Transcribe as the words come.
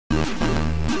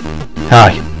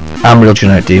Hi, I'm Real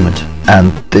Genetic Demon,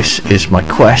 and this is my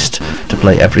quest to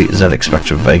play every ZX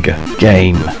Spectrum Vega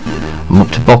game. I'm up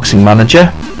to Boxing Manager,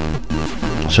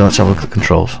 so let's have a look at the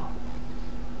controls.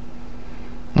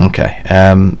 Okay,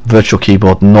 virtual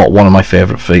keyboard, not one of my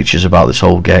favourite features about this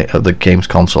whole game, the game's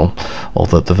console, or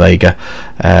the Vega.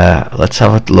 Let's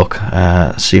have a look,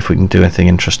 see if we can do anything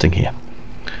interesting here.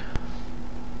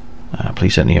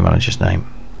 Please enter your manager's name.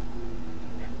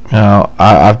 Now,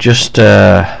 I've just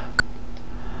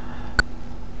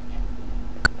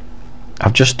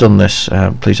done this.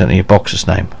 Please enter your boxer's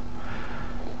name.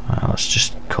 Let's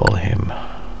just call him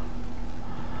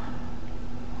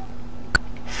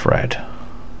Fred.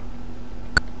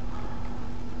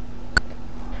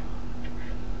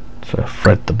 So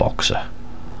Fred the boxer.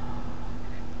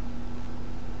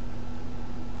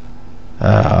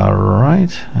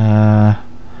 Alright,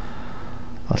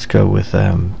 let's go with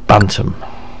Bantam.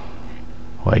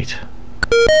 Wait,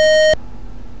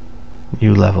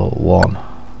 new level 1.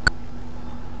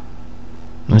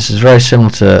 And this is very similar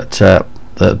to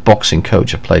the boxing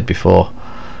coach I played before.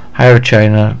 Hire a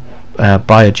trainer,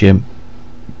 buy a gym,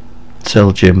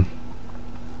 sell a gym.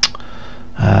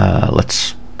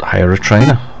 Let's hire a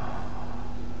trainer.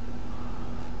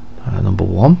 Number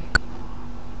 1.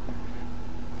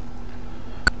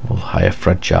 We'll hire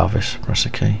Fred Jarvis. Press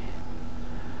a key.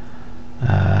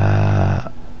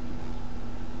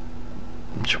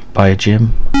 Buy a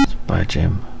gym. Let's buy a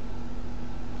gym.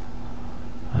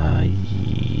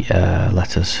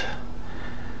 Letters.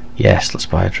 Yes, let's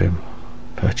buy a gym.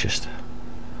 Purchased.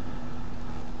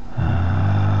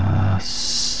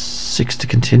 6 to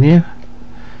continue.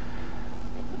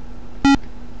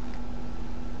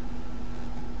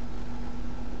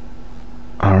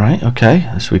 Alright, okay,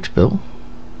 this week's bill.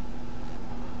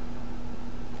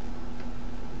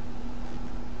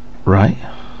 Right.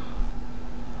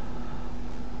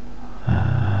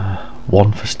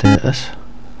 1 for status.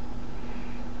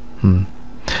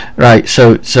 Right,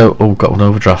 so oh, got an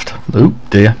overdraft. Oh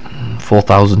dear,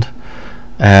 4,000.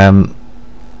 Yeah,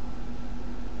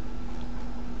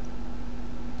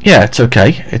 it's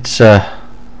okay. It's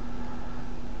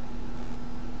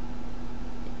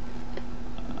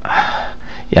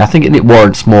yeah, I think it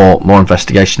warrants more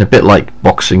investigation. A bit like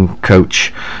Boxing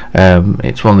Coach.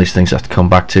 It's one of these things I have to come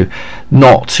back to.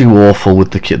 Not too awful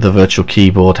with the virtual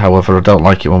keyboard. However, I don't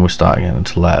like it when we're starting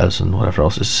into letters and whatever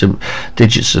else.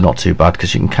 Digits are not too bad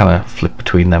because you can kind of flip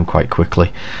between them quite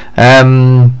quickly.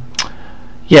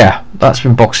 Yeah, that's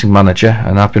been Boxing Manager,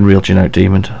 and I've been Real Genetic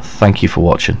Demon. Thank you for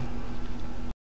watching.